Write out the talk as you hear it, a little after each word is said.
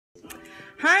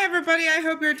Hi everybody, I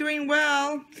hope you're doing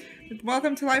well.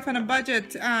 Welcome to Life on a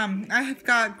Budget. I have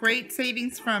got great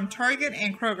savings from Target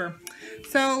and Kroger.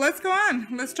 So let's go on.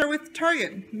 Let's start with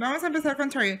Target. Vamos a empezar con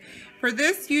Target. For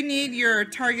this you need your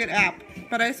Target app.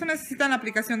 Para eso necesitan la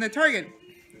aplicación de Target.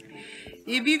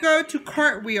 If you go to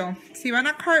Cartwheel, si van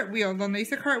a Cartwheel, donde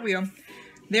dice Cartwheel,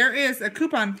 there is a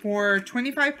coupon for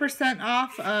 25%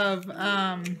 off of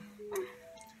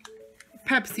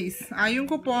Pepsi's. Hay un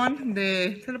cupón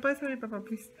de, ¿se lo puedes abrir, papá,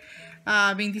 please?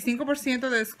 25%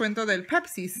 de descuento del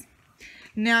Pepsi's.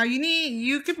 Now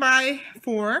you can buy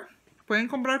 4. Pueden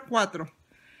comprar 4.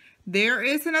 There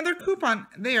is another coupon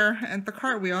there at the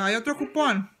Cartwheel. Hay otro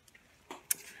cupón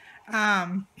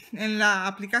en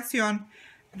la aplicación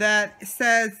that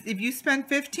says if you spend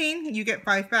 15, you get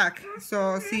 5 back.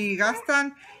 So si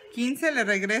gastan 15, le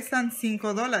regresan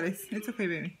 $5. It's okay,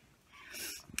 baby.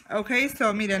 Okay,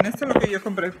 so miren, esto es lo que yo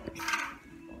compré.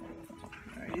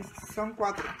 Son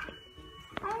 4.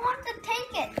 I want to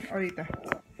take it. Ahorita.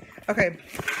 Okay,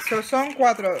 so son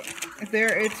 4.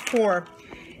 There it's 4.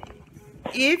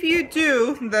 If you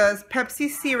do the Pepsi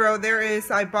Zero, there is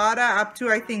Ibotta up to,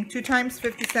 I think, 2 times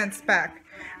 50 cents back.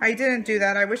 I didn't do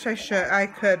that. I wish I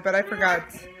could, but I forgot.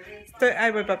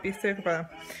 Ay, voy, papi, estoy ocupada.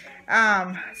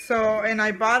 So en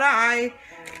Ibotta,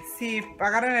 si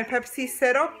pagaron el Pepsi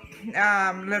Zero,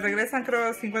 le regresan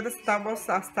creo 50 centavos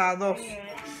hasta 2.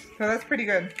 So that's pretty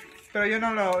good. Pero yo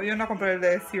no compré el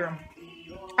de Zero.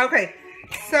 Okay,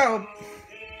 so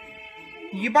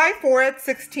you buy 4 at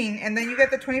 16 and then you get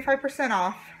the 25%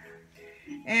 off.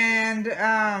 And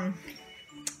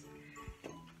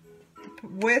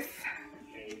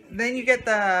then you get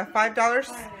the $5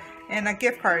 and a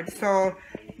gift card. So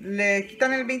le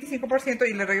quitan el 25%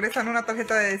 y le regresan una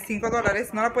tarjeta de $5.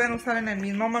 No la pueden usar en el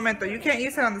mismo momento. You can't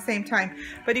use it on the same time,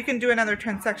 but you can do another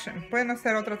transaction. Pueden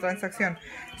hacer otra transacción.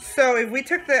 So if we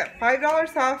took the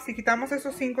 $5 off, si quitamos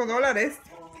esos $5,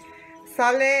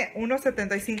 sale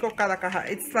 $1.75 cada caja.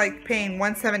 It's like paying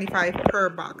 $1.75 per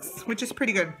box, which is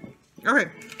pretty good.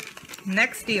 Okay,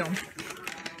 next deal.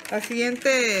 La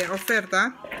siguiente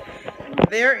oferta.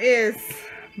 There is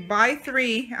buy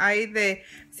 3. Hay de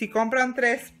si compran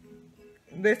 3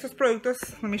 de estos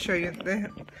productos. Let me show you. Déjame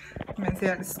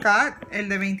enseñar. Scott, el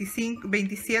de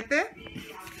 27,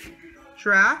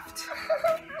 Draft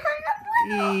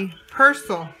y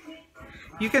Persil.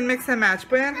 You can mix and match.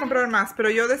 Pueden comprar más, pero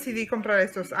yo decidí comprar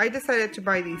estos. I decided to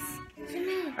buy these.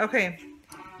 Okay,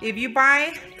 if you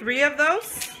buy 3 of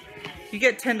those, you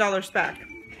get $10 back.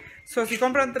 So si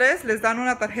compran 3, les dan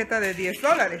una tarjeta de $10.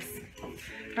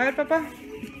 A ver, papá.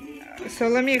 So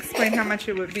let me explain how much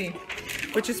it would be,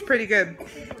 which is pretty good.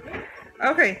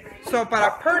 Okay, so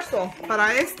para Persil,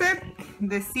 para este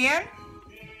de 100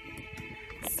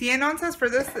 onzas, for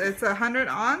this it's 100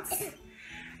 ounce.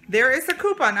 There is a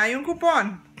coupon, hay un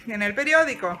cupón en el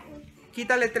periódico.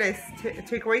 Quítale 3,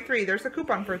 take away 3. There's a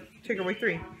coupon for take away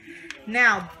 3.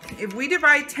 Now, if we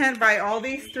divide 10 by all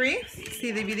these 3,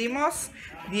 si dividimos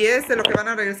 10 de lo que van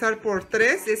a regresar por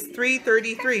 3, es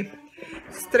 333.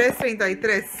 It's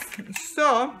 333.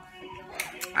 So,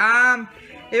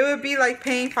 it would be like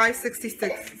paying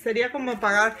 $5.66. Sería como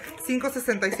pagar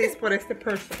 $5.66 por este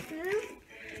Persil.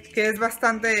 Que es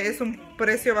un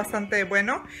precio bastante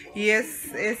bueno y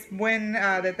es buen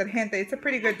detergente. It's a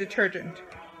pretty good detergent.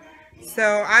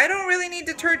 So I don't really need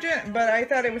detergent, but I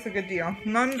thought it was a good deal.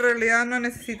 No, en realidad no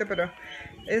necesito, pero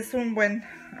es un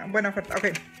buena oferta.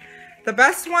 Okay, the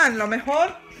best one, lo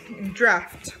mejor,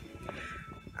 Draft.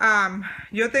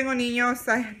 Yo tengo niños,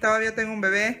 todavía tengo un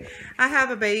bebé. I have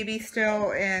a baby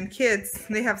still, and kids,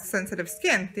 they have sensitive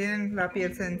skin. Tienen la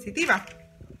piel sensitiva.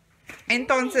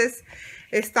 Entonces,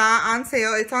 está on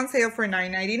sale. It's on sale for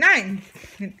 $9.99.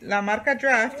 La marca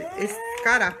Draft es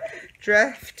cara.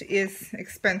 Draft is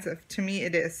expensive. To me,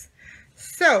 it is.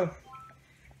 So,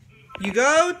 you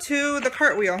go to the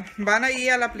Cartwheel. Van ahí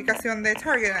a la aplicación de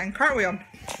Target and Cartwheel.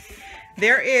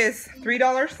 There is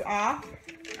 $3 off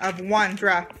of one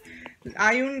Draft.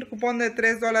 Hay un cupón de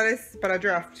 $3 para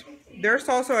Draft. There's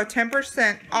also a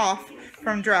 10% off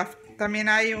from Draft. También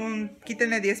hay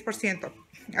quítenle 10%.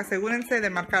 Asegúrense de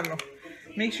marcarlo.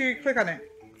 Make sure you click on it.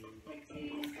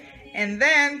 And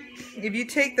then, if you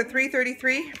take the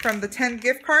 $3.33 from the $10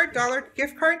 gift card,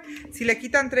 si le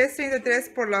quitan $3.33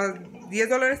 por los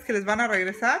 $10 que les van a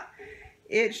regresar,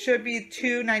 it should be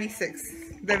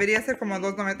 $2.96. Debería ser como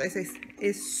 $2.96.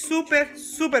 Es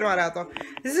súper barato.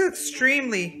 This is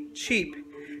extremely cheap.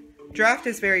 Draft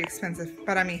is very expensive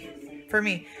para mí. For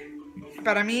me.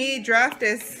 Para mí, Draft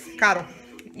es caro.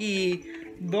 Y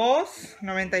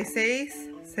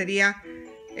 $2.96 sería,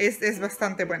 es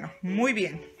bastante bueno. Muy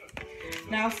bien.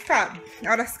 Now Scott.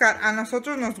 Ahora Scott, a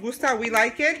nosotros nos gusta, we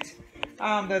like it.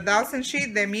 The 1000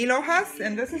 sheet de 1000 hojas,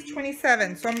 and this is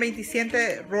 27. Son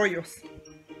 27 rollos.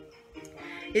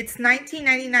 It's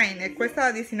 $19.99. It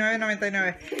cuesta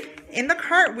 $19.99. In the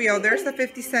cartwheel, there's a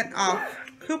 50-cent off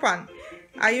coupon.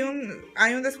 Hay un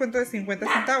descuento de 50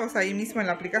 centavos ahí mismo en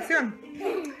la aplicación.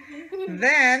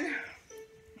 Then,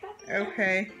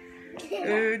 okay.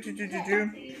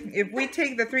 If we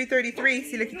take the 333,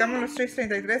 si le quitamos los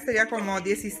 333 sería como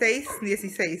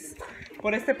 16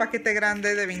 por este paquete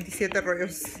grande de 27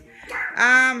 rollos.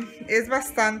 Es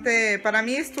bastante, para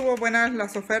mí estuvo buenas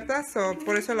las ofertas, so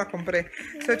por eso la compré.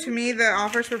 So to me the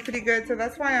offers were pretty good, so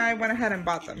that's why I went ahead and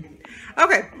bought them.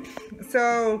 Okay,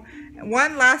 so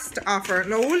one last offer,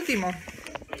 lo último.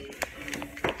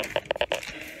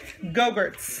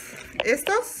 Go-Gurts.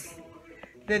 Estos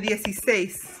de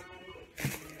 16.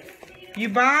 You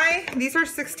buy, these are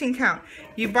 16 count.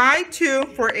 You buy 2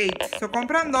 for 8. So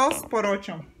compran 2 por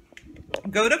 8.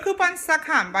 Go to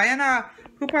coupons.com. Vayan a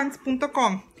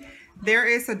coupons.com. There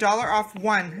is $1 off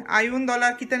 1. Hay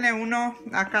 $1, quítenle uno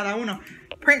a cada uno.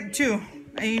 Print 2.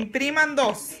 Impriman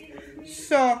 2.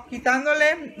 So,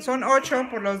 quitándole, son 8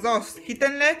 por los 2.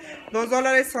 Quítenle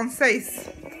 $2, son 6.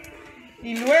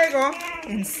 Y luego,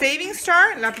 en Saving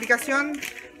Star, la aplicación,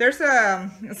 there's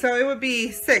a, so it would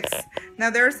be 6. Now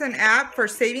there's an app for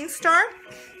Saving Star,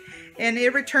 and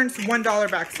it returns $1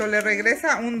 back. So le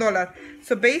regresa $1.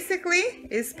 So basically,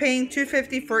 it's paying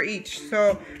 $2.50 for each.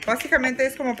 So básicamente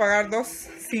es como pagar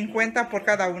 $2.50 por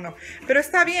cada uno. Pero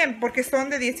está bien porque son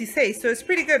de 16. So it's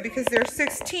pretty good because there's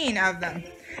 16 of them.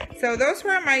 So those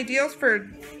were my deals for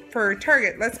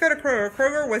Target. Let's go to Kroger.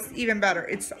 Kroger was even better.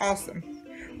 It's awesome.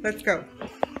 Let's go.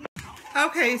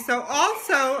 Okay, so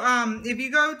also, if you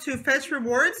go to Fetch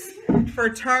Rewards for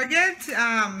Target,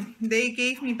 they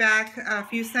gave me back a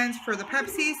few cents for the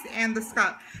Pepsis and the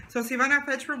Scott. So si van a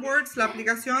Fetch Rewards, la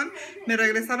aplicación, me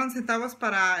regresaron centavos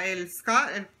para el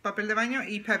Scott, el papel de baño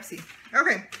y Pepsi.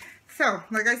 Okay, so,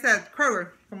 like I said,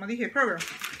 Kroger, como dije, Kroger.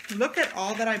 Look at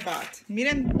all that I bought.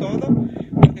 Miren todo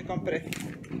lo que compré.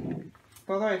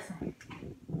 Todo eso.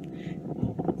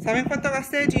 ¿Saben cuánto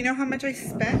gasté? Do you know how much I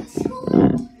spent?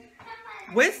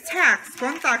 With tax,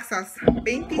 con taxas,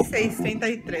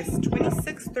 $26.33,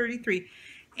 $26.33.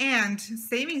 And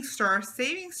Saving Star,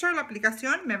 la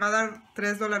aplicación me va a dar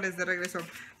 $3 de regreso.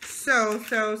 So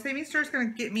Saving Star is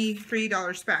going to get me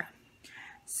 $3 back.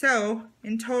 So,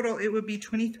 in total, it would be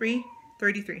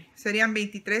 $23.33. Serían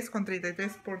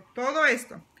 $23.33 por todo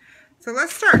esto. So,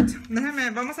 let's start.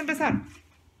 Vamos a empezar.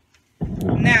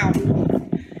 Now,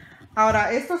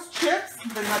 ahora, estos chips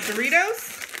de los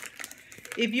Doritos,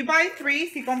 if you buy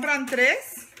 3, si compran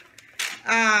 3,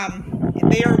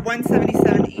 they are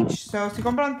 $1.77 each. So, si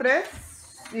compran 3,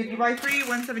 if you buy 3,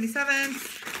 $1.77,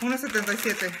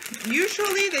 $1.77.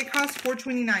 Usually, they cost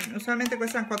 $4.29. Usualmente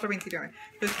cuestan $4.29. So,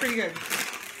 it's pretty good.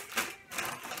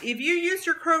 If you use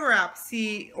your Kroger app,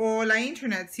 o la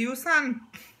internet, si usan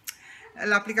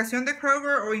la aplicación de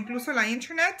Kroger o incluso la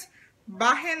internet,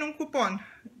 bajen un cupón.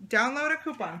 Download a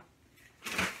coupon.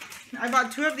 I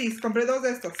bought 2 of these. Compré 2 de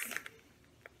estos.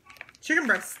 Chicken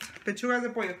breast, pechugas de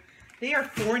pollo. They are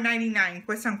 $4.99.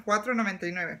 Cuestan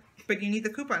 $4.99. But you need the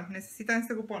coupon. Necesitan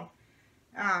este cupón.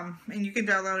 And you can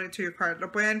download it to your card. Lo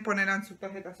pueden poner en su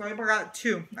tarjeta. So I got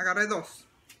 2. Agarré 2.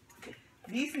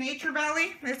 These Nature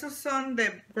Valley. Estos son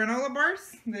de granola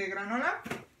bars. De granola.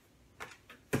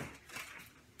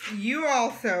 You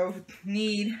also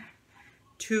need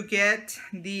to get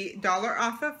the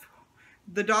 $1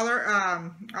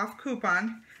 off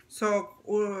coupon. So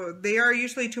they are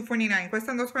usually $2.49.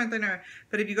 Cuestan $2.49.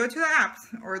 But if you go to the apps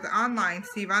or the online,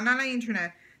 si van a la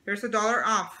internet, there's $1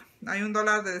 off. Hay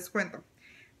 $1 de descuento.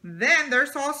 Then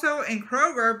there's also in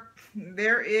Kroger,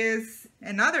 there is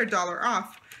another $1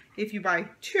 off if you buy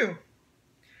 2.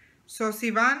 So si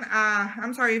van a,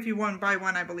 I'm sorry, if you won't buy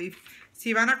 1, I believe.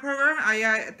 Si van a Kroger,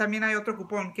 también hay otro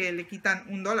cupón que le quitan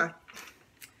 $1.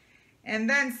 And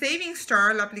then Saving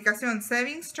Star, la aplicación,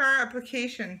 Saving Star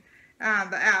application,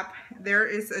 the app, there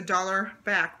is $1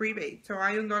 back rebate. So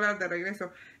hay $1 de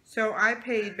regreso. So I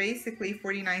paid basically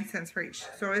 49 cents for each.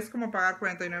 So es como pagar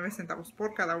 49 centavos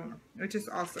por cada uno, which is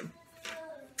awesome.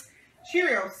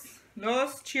 Cheerios.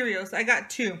 Los Cheerios. I got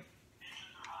 2.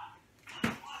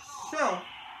 So,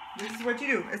 this is what you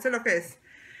do. Esto es lo que es.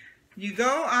 You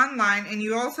go online and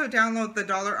you also download the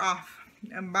 $1 off.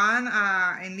 Van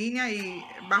en línea y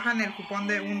bajan el cupón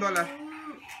de $1.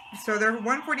 So they're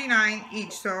 $1.49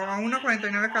 each. So a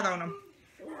 $1.49 cada uno.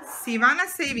 Si van a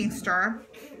Saving Star,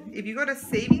 if you go to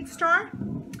Saving Star,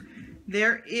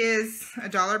 there is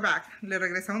 $1 back. Le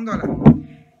regresa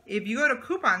 $1. if you go to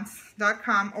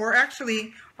coupons.com, or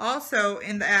actually also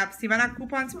in the app, si van a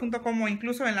coupons.com o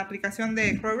incluso en la aplicación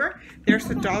de Kroger, there's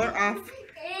 $1 off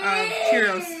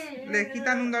Cheerios. Le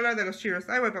quitan $1 de los Cheerios.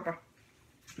 Ahí voy, papá.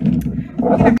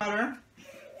 Peanut butter.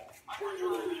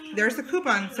 There's a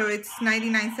coupon, so it's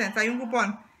 99 cents. Hay un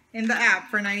cupón in the app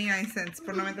for 99 cents,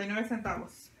 por 99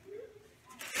 centavos.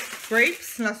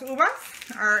 Grapes, las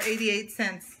uvas, are 88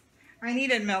 cents. I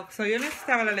needed milk, so yo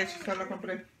necesitaba la leche, so lo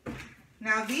compré.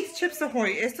 Now these Chips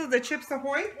Ahoy, estos de Chips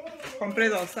Ahoy, compré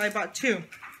dos. I bought 2.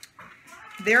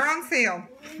 They're on sale.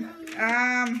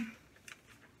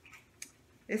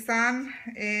 Están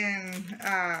en,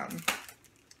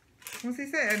 ¿cómo se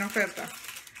dice? En oferta.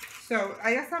 So,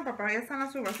 allá están, papá, allá están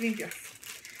las uvas limpias.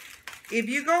 If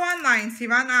you go online, si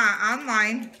van a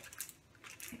online,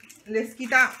 les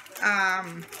quita,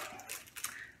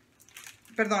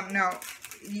 perdón, no,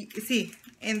 sí,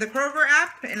 en the Kroger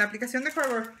app, en la aplicación de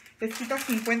Kroger, les quita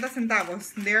 50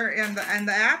 centavos. There in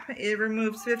the app, it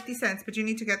removes 50 cents, but you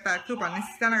need to get that coupon.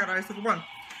 Necesitan agarrar ese cupón.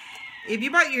 If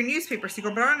you bought your newspaper, si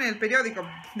compraron el periódico,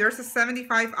 there's a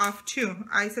 75 off 2.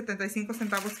 Hay 75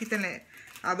 centavos, quítenle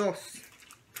a 2.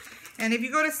 And if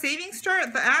you go to Savings Store,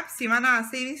 the app, si van a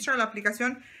Savings Store, la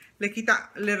aplicación, le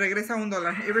regresa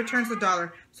 $1. It returns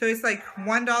 $1. So it's like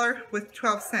 $1 with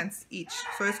 12 cents each.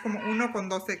 So es como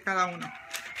 1.12 cada uno.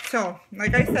 So,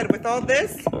 like I said, with all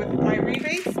this, with my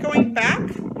rebates going back,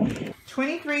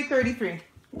 $23.33.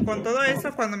 Con todo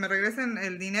eso, cuando me regresen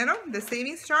el dinero de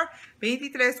Savings Store,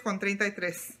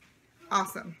 $23.33.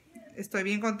 Awesome. Estoy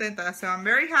bien contenta. So I'm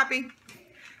very happy.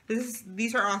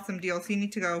 These are awesome deals. You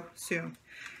need to go soon.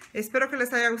 Espero que les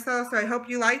haya gustado. So I hope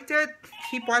you liked it.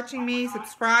 Keep watching me.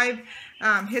 Subscribe.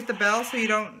 Hit the bell so you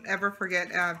don't ever forget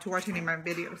to watch any of my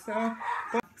videos. So,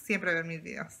 siempre ver mis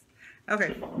videos.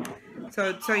 Okay.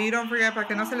 So you don't forget, para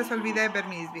que no se les olvide ver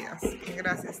mis videos.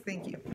 Gracias. Thank you.